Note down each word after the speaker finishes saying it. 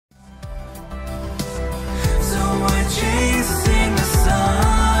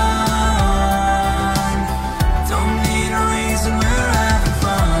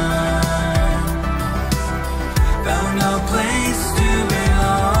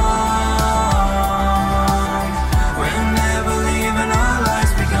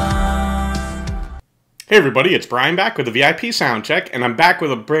Hey everybody, it's Brian back with the VIP Soundcheck, and I'm back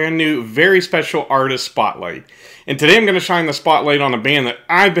with a brand new, very special artist spotlight. And today I'm going to shine the spotlight on a band that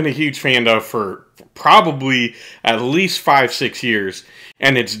I've been a huge fan of for probably at least 5-6 years,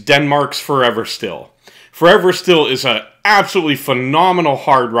 and it's Denmark's Foreverstill. Foreverstill is an absolutely phenomenal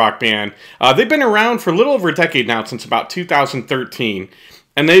hard rock band. They've been around for a little over a decade now, since about 2013,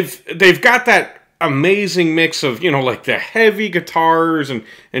 and they've got that amazing mix of, like the heavy guitars and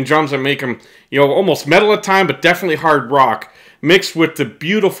drums that make them, almost metal at time, but definitely hard rock, mixed with the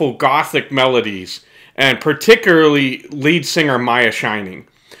beautiful gothic melodies, and particularly lead singer MAJA SHINING.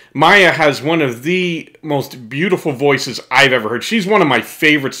 MAJA has one of the most beautiful voices I've ever heard. She's one of my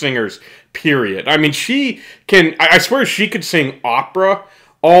favorite singers, period. I mean, I swear she could sing opera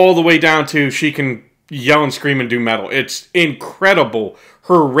all the way down to she can yell and scream and do metal. It's incredible,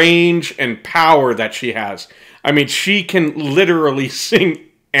 her range and power that she has. I mean, she can literally sing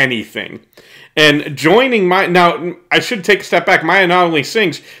anything. And joining now, I should take a step back. MAJA not only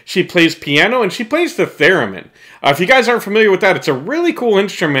sings, she plays piano and she plays the theremin. If you guys aren't familiar with that, it's a really cool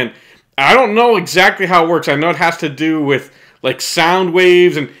instrument. I don't know exactly how it works. I know it has to do with like sound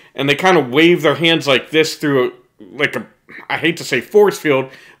waves, and they kind of wave their hands like this through I hate to say force field,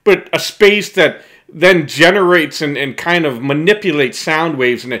 but a space that then generates and kind of manipulates sound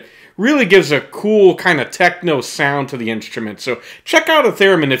waves, and it really gives a cool kind of techno sound to the instrument. So check out a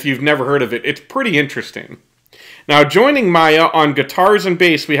theremin if you've never heard of it. It's pretty interesting. Now, joining MAJA on guitars and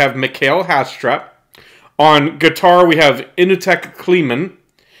bass, we have MIKKEL HAASTRUP. On guitar, we have INUUTEQ KLEEMAN.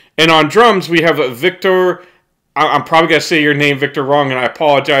 And on drums, we have VIKTOR, I'm probably going to say your name, Victor, wrong, and I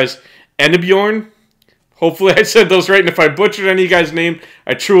apologize, Enebjorn. Hopefully I said those right, and if I butchered any of you guys' name,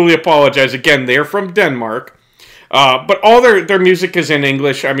 I truly apologize. Again, they're from Denmark. But all their music is in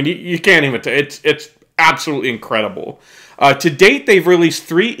English. I mean, you can't even tell. It's absolutely incredible. To date, they've released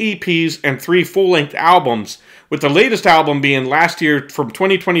 3 EPs and 3 full-length albums, with the latest album being last year from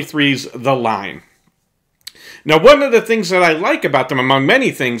 2023's The Line. Now, one of the things that I like about them, among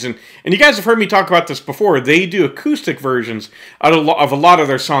many things, and you guys have heard me talk about this before, they do acoustic versions of a lot of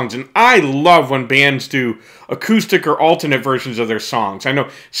their songs, and I love when bands do acoustic or alternate versions of their songs. I know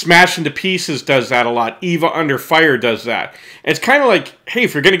Smash Into Pieces does that a lot. Eva Under Fire does that. And it's kind of like, hey,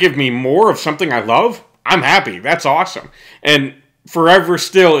 if you're going to give me more of something I love, I'm happy. That's awesome. And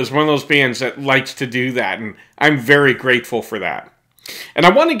Foreverstill is one of those bands that likes to do that, and I'm very grateful for that. And I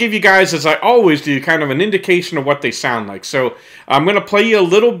want to give you guys, as I always do, kind of an indication of what they sound like. So I'm going to play you a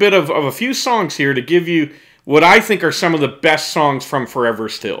little bit of a few songs here to give you what I think are some of the best songs from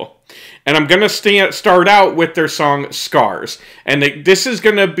Foreverstill. And I'm going to start out with their song Scars. And this is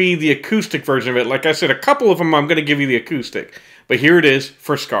going to be the acoustic version of it. Like I said, a couple of them I'm going to give you the acoustic. But here it is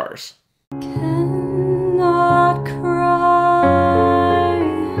for Scars. Cannot cry,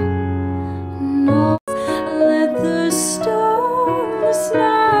 no, let the stars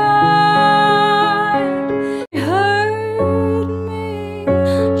night hurt me,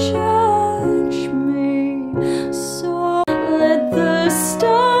 judge me, so let the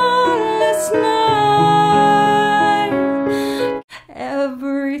starless night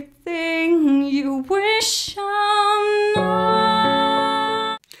everything you wish I'm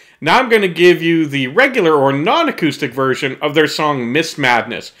not. Now I'm going to give you the regular or non-acoustic version of their song Miss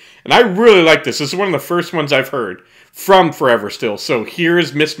Madness. And I really like this. This is one of the first ones I've heard from Foreverstill. So here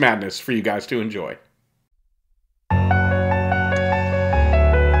is Miss Madness for you guys to enjoy. See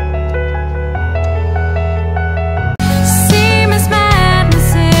Miss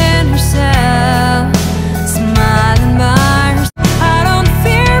Madness in herself, smiling by herself. I don't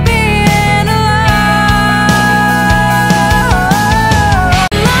fear being alone.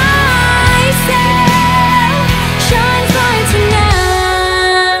 Myself shines bright tonight.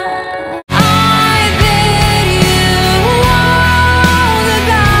 I bid you all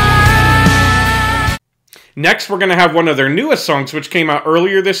goodbye. Next, we're going to have one of their newest songs, which came out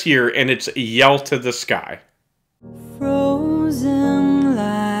earlier this year, and it's Yell to the Sky. Frozen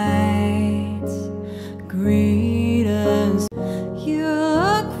lights greet us. You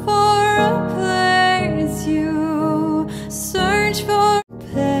look for a place, you search for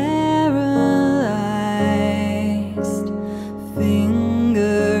paralyzed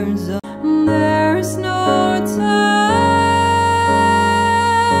fingers. There's no time.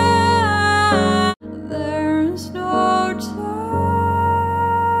 There's no time.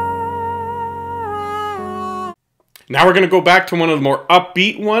 Now we're going to go back to one of the more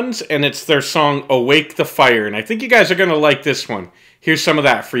upbeat ones, and it's their song Awake the Fire. And I think you guys are going to like this one. Here's some of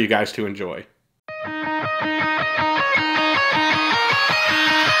that for you guys to enjoy.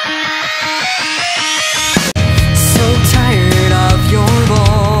 So tired of your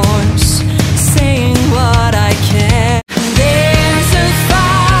voice saying what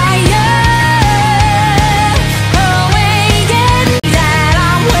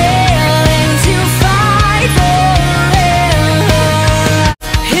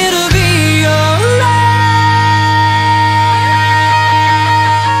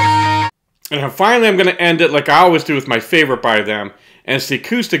And finally, I'm going to end it like I always do with my favorite by them, and it's the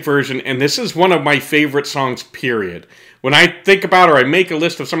acoustic version, and this is one of my favorite songs, period. When I think about or I make a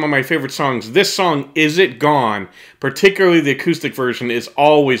list of some of my favorite songs, this song, Is It Gone, particularly the acoustic version, is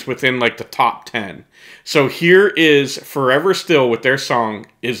always within like the top 10. So here is Forever Still with their song,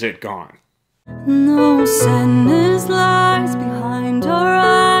 Is It Gone. No sadness lies behind our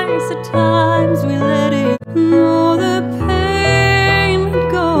eyes. At times we let it know the pain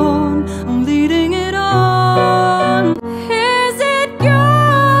had gone. I'm leading it on. Is it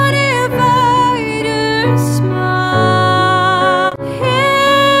gone if I just smile?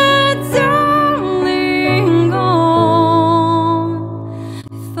 It's only gone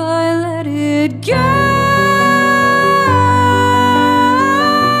if I let it go.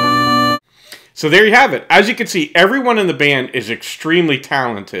 So there you have it. As you can see, everyone in the band is extremely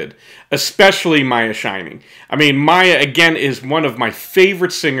talented, especially MAJA Shining. I mean, MAJA, again, is one of my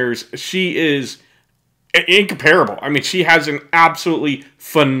favorite singers. She is incomparable. I mean, she has an absolutely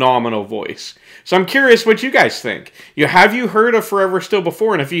phenomenal voice. So I'm curious what you guys think. Have you heard of Forever Still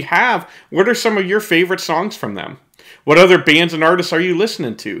before? And if you have, what are some of your favorite songs from them? What other bands and artists are you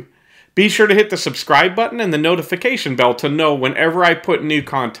listening to? Be sure to hit the subscribe button and the notification bell to know whenever I put new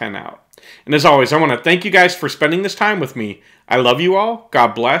content out. And as always, I want to thank you guys for spending this time with me. I love you all.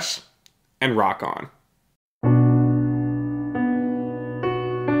 God bless. And rock on.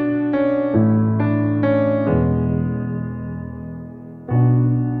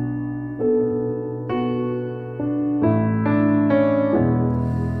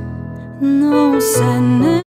 No sadness.